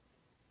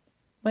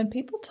When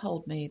people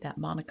told me that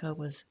Monica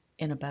was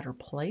in a better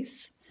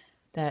place,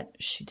 that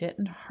she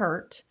didn't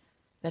hurt,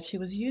 that she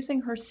was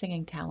using her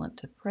singing talent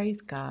to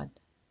praise God,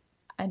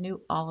 I knew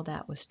all of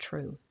that was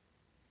true.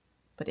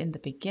 But in the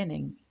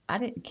beginning, I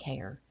didn't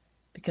care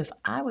because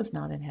I was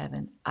not in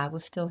heaven. I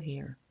was still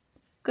here.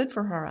 Good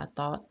for her, I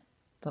thought.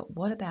 But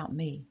what about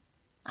me?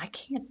 I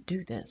can't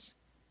do this.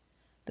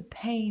 The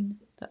pain,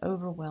 the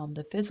overwhelm,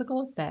 the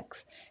physical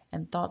effects,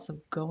 and thoughts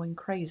of going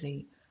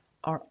crazy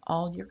are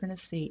all you're going to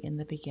see in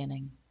the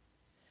beginning.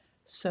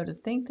 So to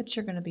think that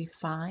you're going to be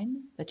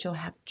fine, that you'll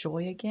have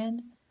joy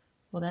again,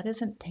 well, that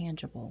isn't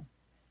tangible.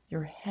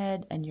 Your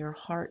head and your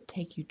heart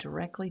take you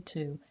directly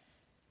to,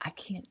 I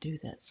can't do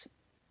this.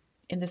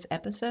 In this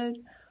episode,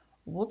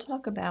 we'll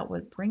talk about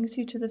what brings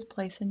you to this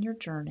place in your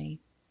journey,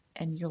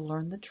 and you'll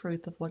learn the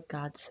truth of what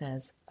God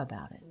says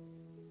about it.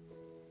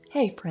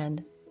 Hey,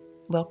 friend,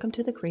 welcome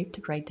to the Grief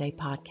to Great Day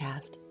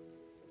podcast.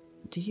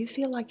 Do you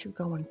feel like you're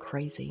going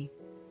crazy?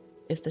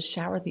 Is the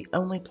shower the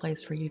only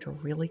place for you to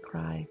really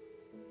cry?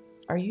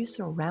 Are you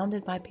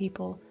surrounded by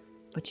people,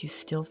 but you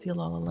still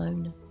feel all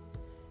alone?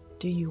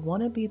 Do you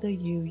want to be the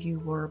you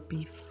were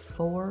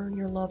before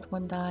your loved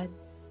one died,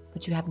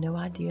 but you have no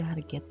idea how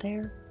to get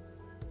there?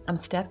 I'm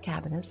Steph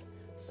Cabanis,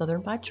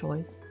 Southern by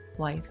choice,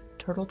 wife,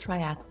 turtle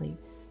triathlete,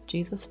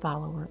 Jesus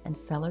follower, and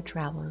fellow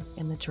traveler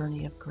in the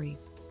journey of grief.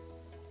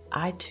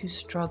 I too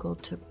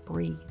struggled to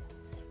breathe,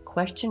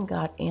 questioned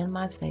God and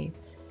my faith,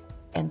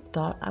 and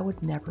thought I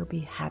would never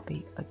be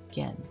happy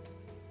again.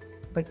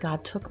 But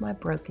God took my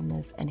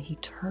brokenness and He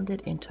turned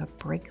it into a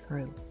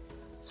breakthrough.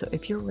 So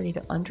if you're ready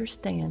to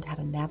understand how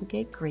to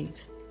navigate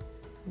grief,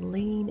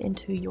 lean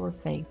into your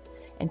faith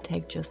and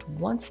take just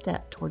one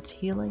step towards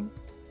healing,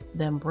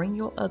 then bring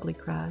your ugly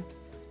cry,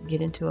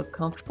 get into a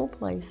comfortable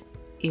place,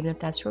 even if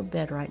that's your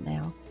bed right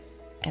now,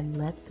 and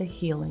let the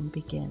healing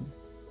begin.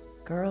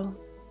 Girl,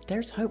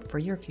 there's hope for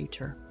your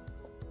future.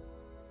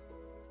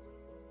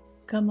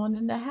 Come on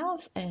in the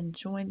house and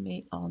join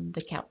me on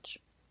the couch.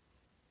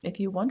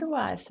 If you wonder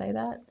why I say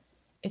that,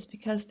 it's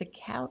because the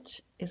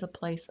couch is a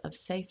place of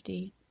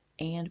safety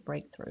and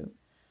breakthrough.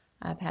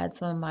 I've had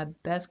some of my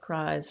best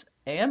cries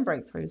and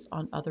breakthroughs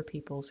on other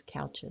people's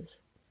couches.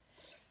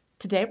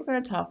 Today we're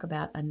going to talk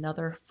about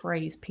another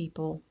phrase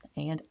people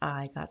and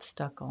I got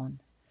stuck on.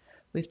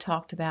 We've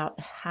talked about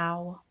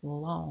how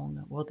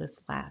long will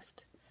this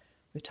last?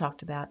 We've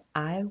talked about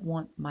I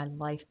want my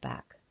life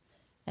back.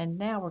 And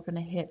now we're going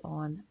to hit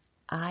on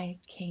I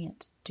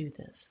can't do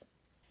this.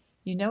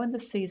 You know, in the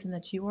season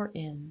that you are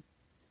in,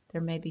 there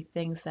may be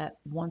things that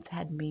once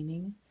had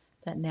meaning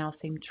that now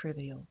seem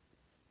trivial.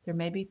 There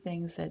may be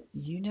things that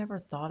you never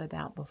thought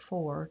about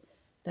before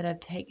that have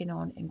taken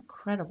on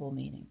incredible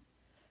meaning.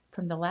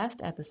 From the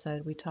last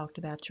episode, we talked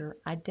about your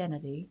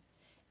identity,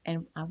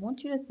 and I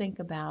want you to think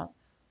about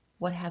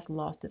what has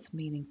lost its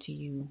meaning to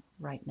you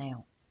right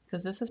now,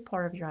 because this is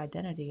part of your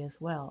identity as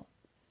well.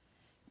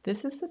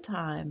 This is the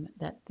time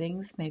that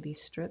things may be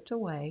stripped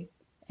away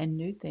and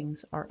new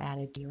things are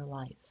added to your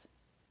life.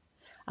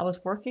 I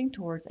was working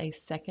towards a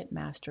second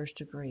master's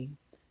degree,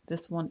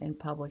 this one in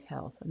public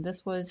health, and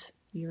this was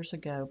years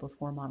ago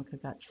before Monica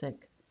got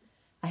sick.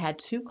 I had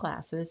 2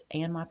 classes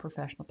and my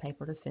professional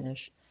paper to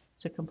finish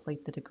to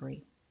complete the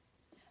degree.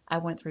 I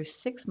went through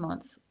 6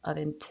 months of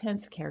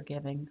intense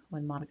caregiving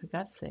when Monica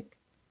got sick,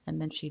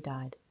 and then she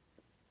died.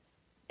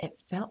 It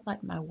felt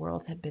like my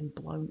world had been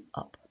blown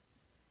up.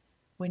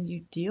 When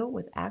you deal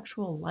with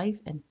actual life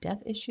and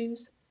death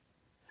issues,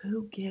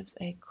 who gives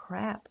a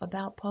crap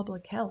about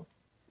public health?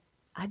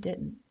 I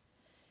didn't.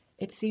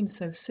 It seemed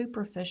so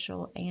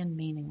superficial and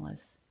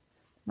meaningless.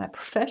 My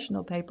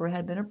professional paper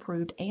had been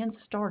approved and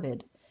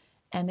started,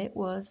 and it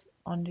was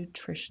on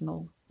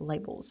nutritional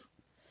labels.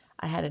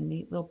 I had a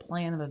neat little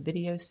plan of a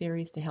video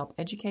series to help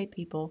educate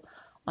people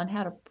on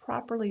how to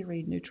properly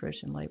read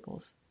nutrition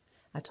labels.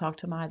 I talked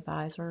to my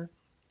advisor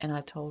and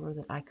I told her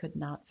that I could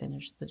not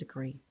finish the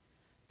degree,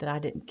 that I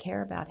didn't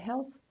care about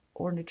health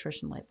or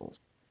nutrition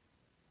labels.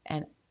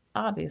 And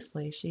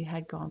obviously, she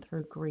had gone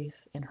through grief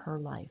in her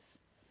life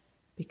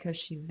because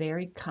she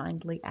very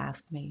kindly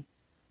asked me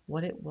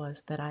what it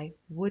was that I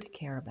would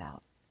care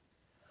about.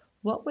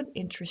 What would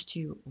interest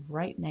you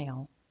right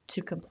now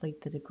to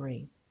complete the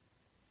degree?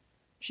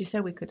 She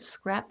said we could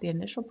scrap the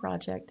initial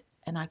project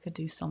and I could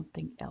do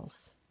something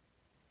else.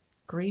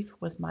 Grief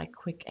was my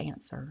quick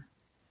answer.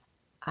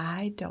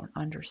 I don't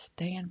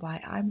understand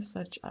why I'm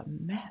such a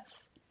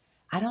mess.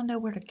 I don't know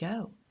where to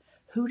go,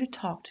 who to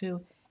talk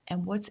to,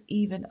 and what's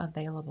even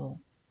available.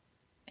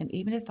 And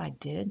even if I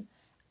did,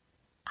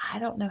 I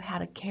don't know how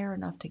to care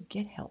enough to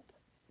get help.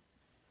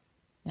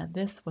 Now,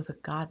 this was a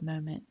God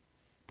moment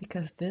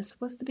because this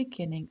was the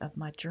beginning of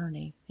my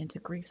journey into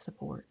grief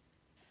support.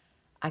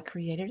 I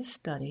created a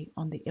study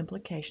on the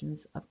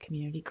implications of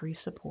community grief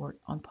support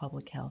on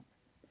public health.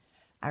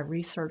 I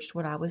researched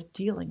what I was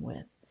dealing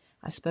with.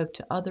 I spoke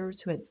to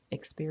others who had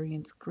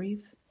experienced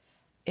grief,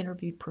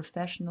 interviewed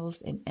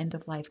professionals in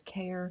end-of-life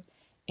care,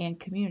 and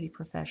community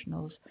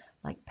professionals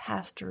like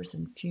pastors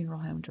and funeral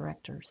home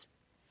directors.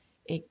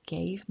 It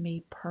gave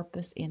me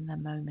purpose in the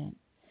moment,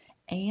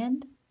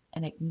 and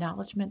an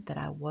acknowledgement that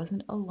I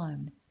wasn't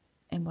alone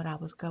in what I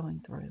was going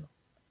through.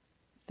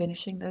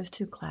 Finishing those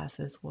 2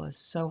 classes was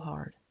so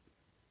hard,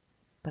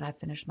 but I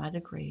finished my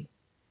degree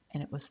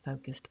and it was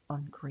focused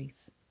on grief.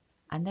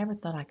 I never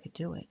thought I could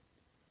do it,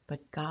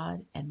 but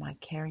God and my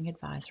caring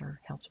advisor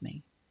helped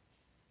me.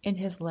 In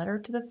his letter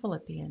to the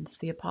Philippians,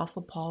 the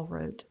Apostle Paul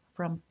wrote,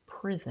 "From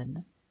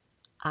prison,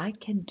 I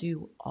can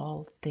do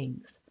all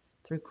things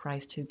through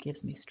Christ who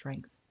gives me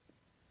strength."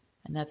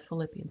 And that's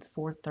Philippians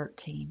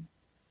 4:13.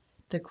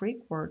 The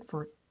Greek word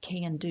for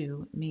can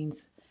do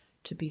means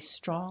to be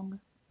strong,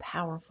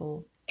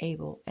 powerful,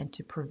 able, and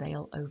to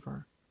prevail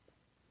over.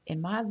 In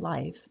my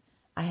life,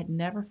 I had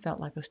never felt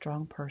like a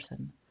strong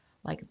person,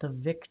 like the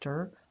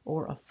victor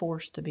or a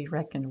force to be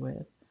reckoned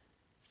with.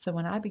 So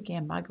when I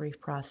began my grief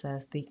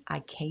process, the "I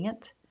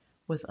can't"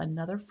 was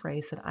another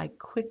phrase that I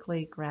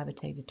quickly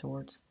gravitated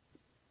towards.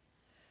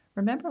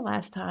 Remember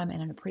last time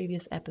and in a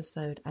previous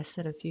episode, I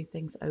said a few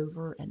things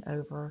over and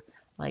over,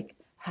 like,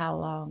 how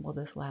long will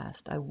this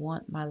last? I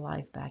want my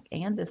life back.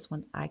 And this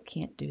one, I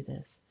can't do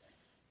this.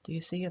 Do you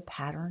see a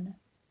pattern?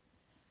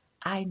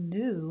 I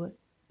knew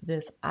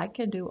this "I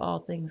can do all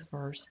things"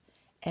 verse,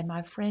 and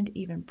my friend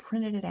even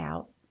printed it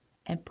out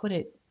and put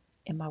it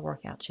in my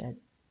workout shed.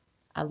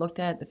 I looked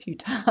at it a few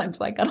times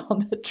I got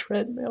on the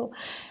treadmill,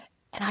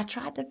 and I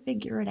tried to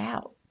figure it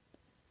out.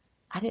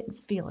 I didn't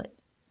feel it.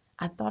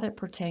 I thought it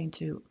pertained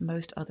to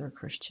most other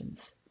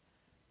Christians.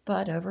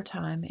 But over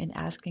time, in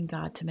asking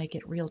God to make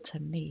it real to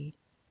me,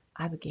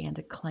 I began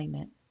to claim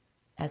it.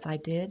 As I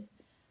did,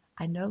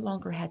 I no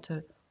longer had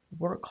to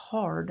work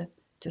hard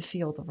to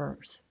feel the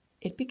verse.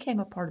 It became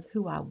a part of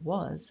who I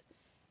was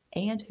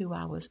and who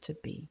I was to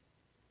be.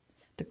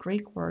 The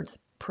Greek words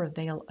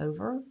 "prevail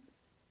over,"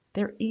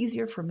 they're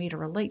easier for me to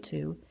relate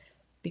to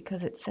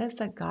because it says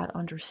that God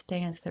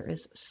understands there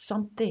is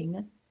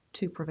something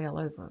to prevail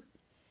over.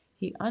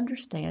 He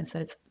understands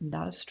that it's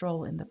not a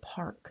stroll in the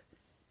park,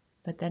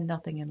 but then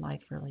nothing in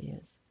life really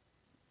is.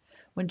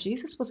 When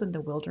Jesus was in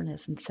the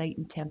wilderness and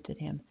Satan tempted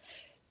him,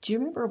 do you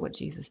remember what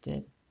Jesus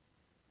did?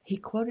 He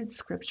quoted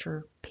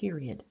scripture,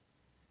 period.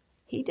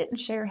 He didn't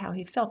share how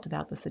he felt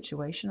about the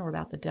situation or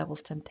about the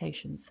devil's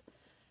temptations.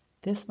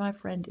 This, my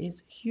friend,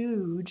 is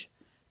huge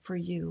for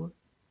you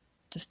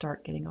to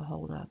start getting a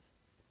hold of.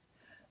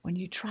 When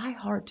you try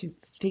hard to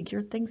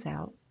figure things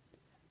out,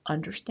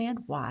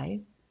 understand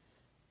why,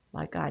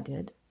 like I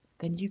did,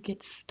 then you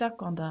get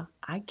stuck on the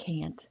 "I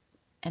can't"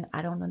 and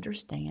 "I don't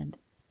understand,"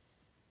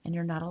 and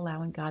you're not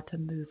allowing God to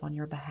move on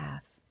your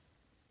behalf.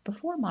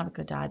 Before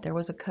Monica died, there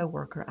was a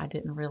coworker I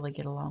didn't really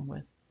get along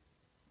with.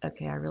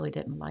 Okay, I really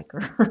didn't like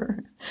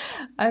her.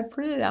 I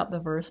printed out the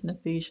verse in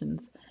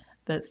Ephesians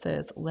that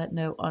says, "Let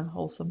no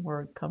unwholesome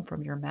word come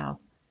from your mouth,"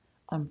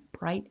 on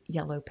bright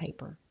yellow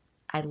paper.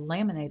 I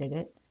laminated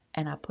it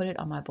and I put it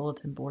on my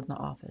bulletin board in the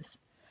office.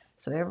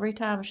 So every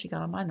time she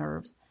got on my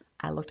nerves,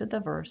 I looked at the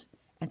verse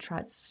and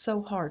tried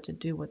so hard to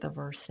do what the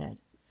verse said,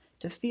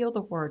 to feel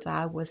the words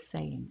I was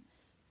saying.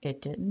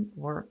 It didn't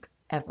work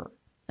ever,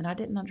 and I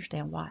didn't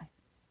understand why.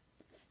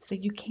 So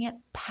you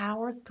can't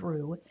power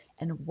through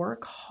and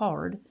work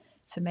hard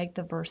to make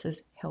the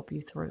verses help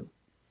you through,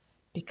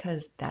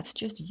 because that's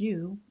just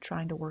you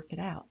trying to work it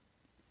out.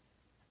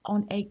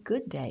 On a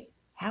good day,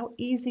 how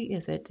easy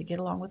is it to get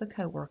along with a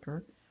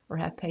coworker or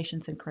have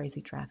patience in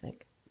crazy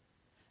traffic?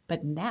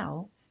 But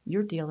now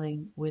you're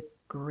dealing with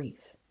grief,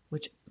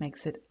 which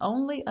makes it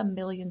only a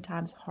million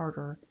times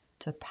harder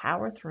to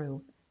power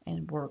through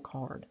and work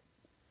hard.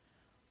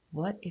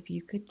 What if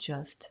you could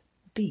just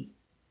be?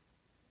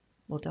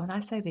 Well, don't I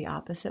say the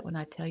opposite when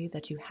I tell you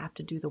that you have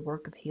to do the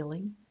work of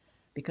healing?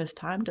 Because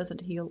time doesn't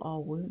heal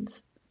all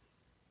wounds?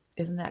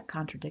 Isn't that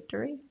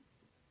contradictory?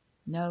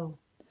 No.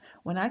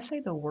 When I say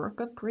the work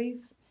of grief,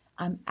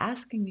 I'm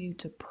asking you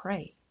to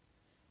pray,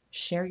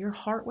 share your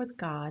heart with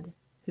God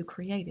who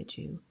created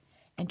you,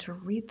 and to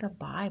read the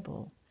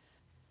Bible.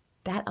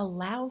 That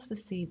allows the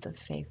seeds of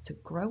faith to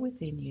grow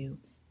within you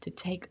to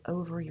take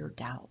over your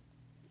doubt.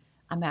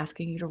 I'm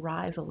asking you to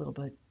rise a little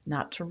bit,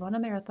 not to run a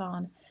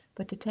marathon,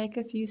 but to take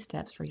a few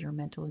steps for your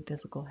mental and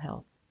physical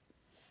health.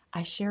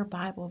 I share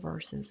Bible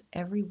verses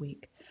every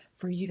week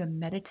for you to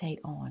meditate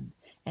on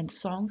and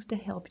songs to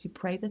help you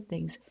pray the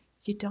things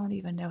you don't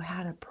even know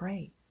how to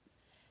pray.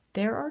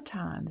 There are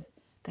times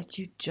that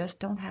you just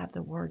don't have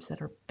the words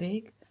that are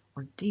big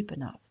or deep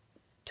enough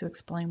to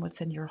explain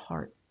what's in your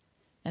heart.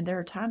 And there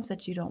are times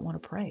that you don't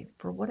want to pray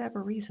for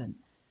whatever reason.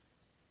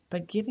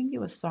 But giving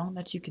you a song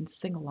that you can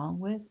sing along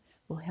with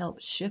will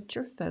help shift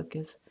your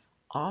focus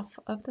off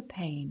of the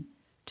pain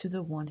to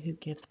the one who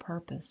gives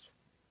purpose.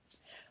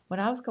 When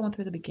I was going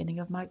through the beginning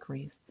of my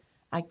grief,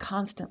 I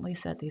constantly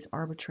set these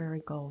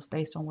arbitrary goals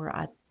based on where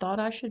I thought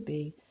I should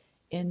be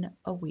in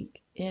a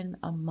week, in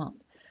a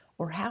month,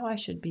 or how I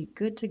should be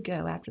good to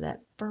go after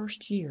that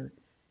first year.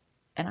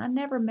 And I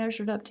never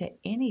measured up to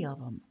any of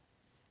them.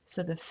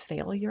 So the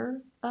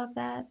failure of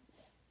that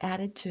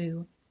added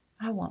to,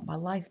 "I want my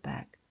life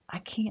back. I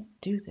can't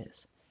do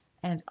this,"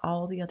 and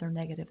all the other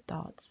negative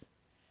thoughts.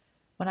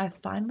 When I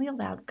finally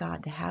allowed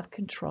God to have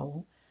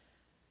control,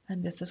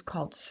 and this is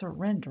called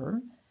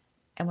surrender,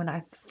 And when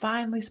I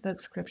finally spoke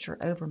scripture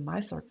over my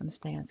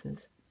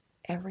circumstances,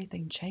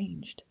 everything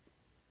changed.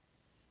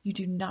 You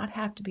do not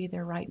have to be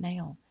there right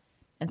now.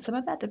 And some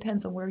of that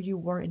depends on where you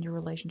were in your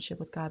relationship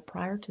with God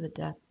prior to the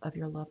death of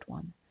your loved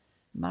one.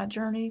 My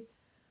journey,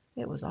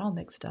 it was all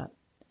mixed up.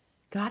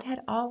 God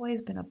had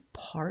always been a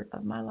part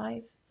of my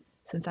life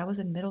since I was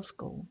in middle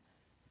school,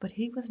 but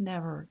He was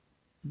never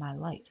my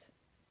life.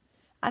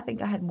 I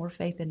think I had more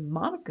faith in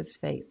Monica's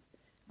faith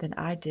than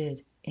I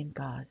did in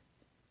God.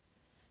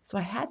 So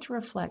I had to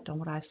reflect on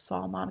what I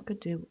saw Monica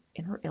do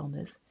in her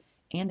illness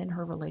and in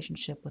her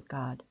relationship with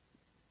God.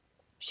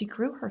 She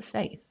grew her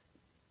faith,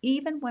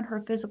 even when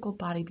her physical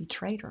body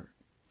betrayed her.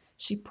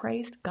 She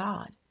praised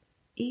God,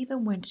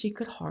 even when she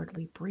could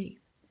hardly breathe.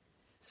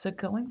 So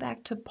going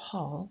back to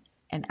Paul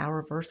and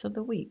our verse of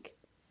the week,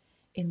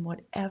 in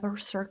whatever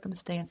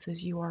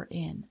circumstances you are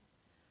in,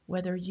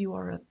 whether you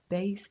are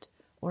abased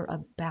or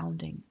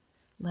abounding,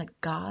 let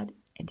God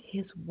and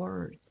His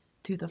Word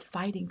do the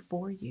fighting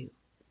for you.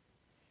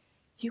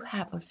 You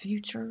have a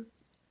future,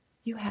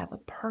 you have a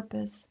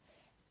purpose,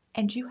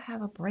 and you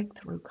have a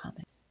breakthrough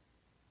coming.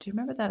 Do you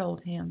remember that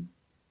old hymn,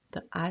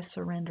 the I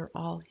Surrender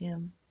All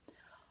hymn?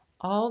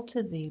 All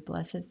to Thee,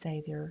 blessed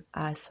Savior,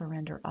 I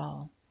surrender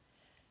all.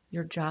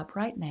 Your job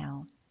right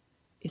now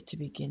is to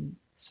begin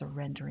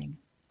surrendering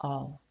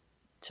all,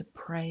 to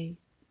pray,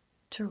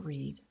 to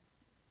read,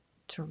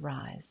 to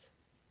rise,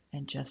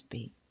 and just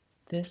be.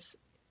 This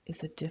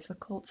is a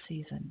difficult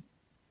season,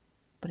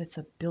 but it's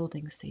a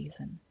building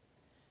season.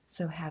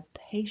 So have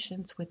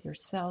patience with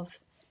yourself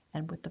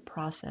and with the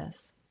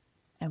process.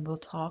 And we'll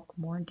talk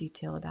more in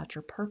detail about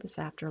your purpose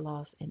after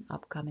loss in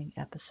upcoming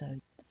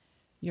episodes.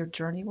 Your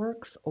journey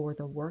works, or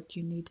the work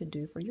you need to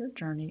do for your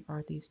journey,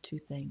 are these two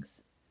things.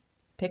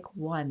 Pick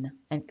one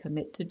and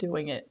commit to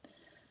doing it.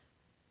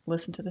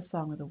 Listen to the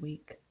song of the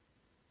week,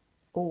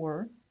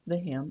 or the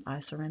hymn, I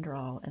Surrender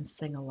All, and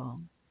sing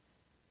along.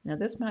 Now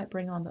this might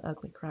bring on the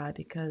ugly cry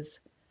because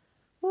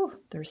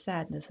there's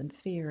sadness and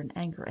fear and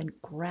anger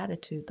and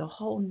gratitude. The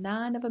whole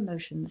 9 of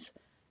emotions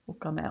will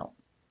come out.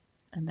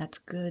 And that's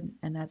good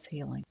and that's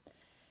healing.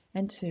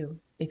 And 2,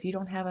 if you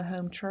don't have a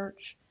home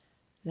church,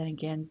 then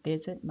again,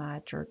 visit my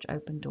church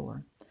Open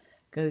Door.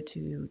 Go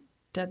to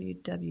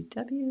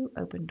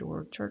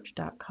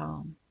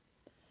www.opendoorchurch.com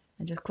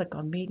and just click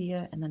on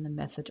media and then the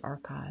message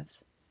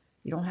archives.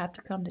 You don't have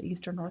to come to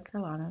Eastern North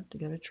Carolina to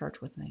go to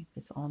church with me.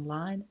 It's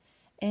online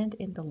and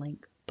in the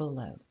link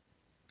below.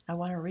 I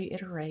want to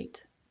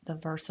reiterate the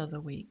verse of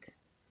the week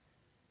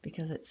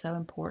because it's so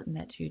important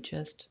that you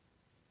just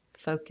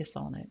focus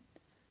on it.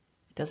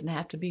 It doesn't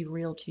have to be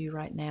real to you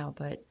right now,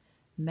 but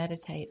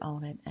meditate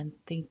on it and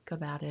think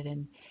about it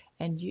and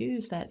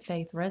use that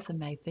faith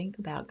resume. Think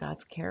about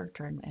God's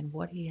character and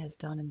what He has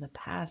done in the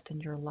past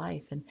in your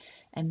life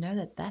and know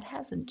that that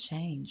hasn't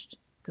changed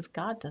because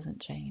God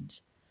doesn't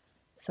change.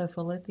 So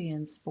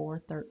Philippians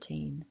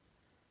 4:13,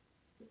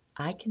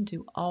 I can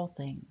do all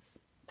things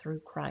through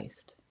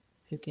Christ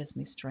who gives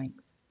me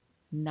strength,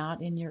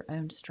 not in your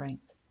own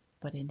strength,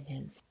 but in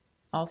His.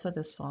 Also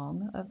the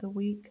song of the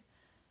week,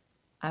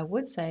 I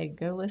would say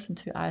go listen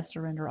to I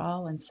Surrender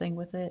All and sing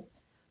with it.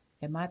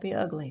 It might be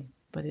ugly,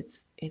 but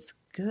it's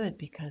good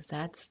because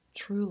that's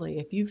truly,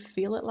 if you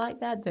feel it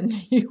like that, then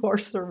you are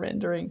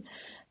surrendering.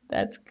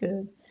 That's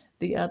good.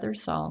 The other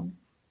song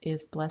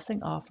is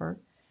Blessing Offer,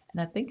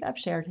 and I think I've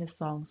shared his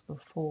songs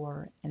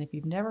before, and if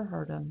you've never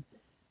heard them,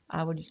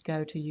 I would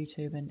go to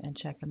YouTube and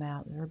check them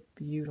out. They're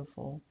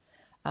beautiful.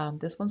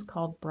 This one's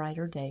called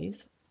Brighter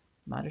Days.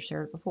 Might have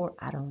shared it before,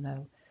 I don't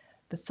know.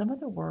 But some of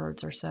the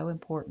words are so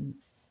important.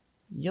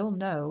 You'll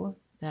know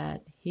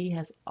that He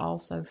has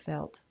also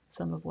felt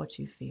some of what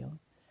you feel.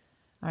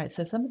 All right,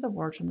 so some of the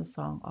words from the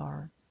song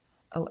are,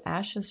 oh,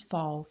 ashes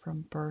fall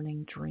from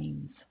burning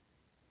dreams.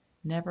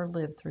 Never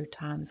lived through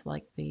times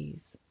like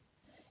these.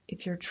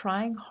 If you're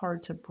trying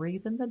hard to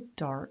breathe in the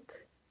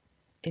dark,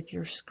 if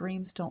your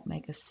screams don't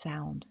make a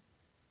sound,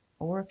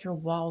 or if your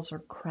walls are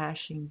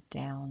crashing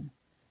down,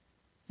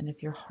 and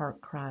if your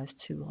heart cries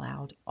too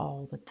loud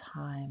all the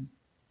time,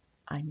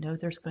 I know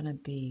there's going to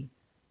be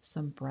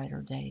some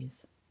brighter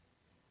days.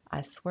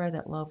 I swear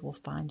that love will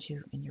find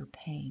you in your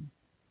pain.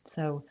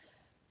 So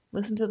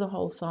listen to the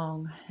whole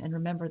song and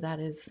remember that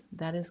is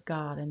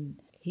God, and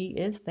He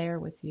is there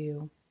with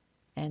you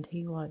and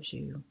He loves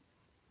you.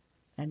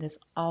 And as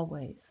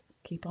always,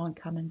 keep on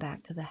coming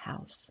back to the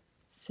house,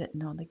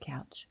 sitting on the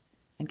couch,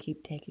 and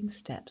keep taking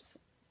steps,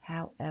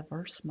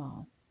 however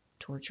small,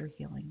 towards your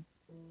healing.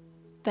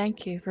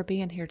 Thank you for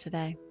being here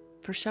today,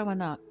 for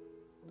showing up.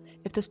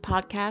 If this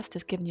podcast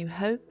has given you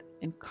hope,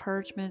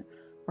 encouragement,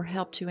 or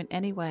helped you in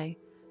any way,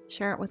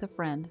 share it with a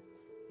friend,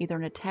 either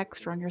in a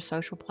text or on your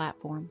social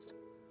platforms.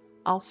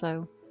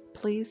 Also,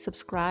 please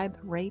subscribe,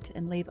 rate,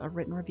 and leave a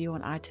written review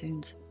on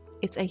iTunes.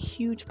 It's a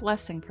huge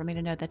blessing for me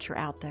to know that you're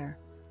out there.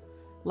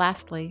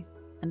 Lastly,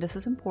 and this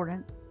is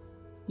important,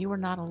 you are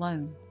not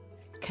alone.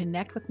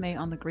 Connect with me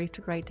on the Grief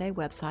to Great Day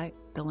website,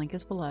 the link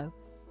is below,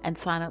 and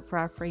sign up for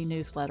our free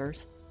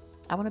newsletters.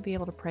 I want to be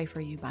able to pray for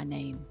you by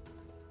name.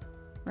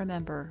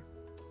 Remember,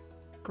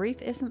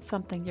 grief isn't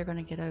something you're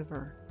going to get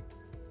over.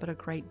 but a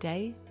great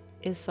day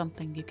is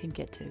something you can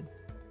get to.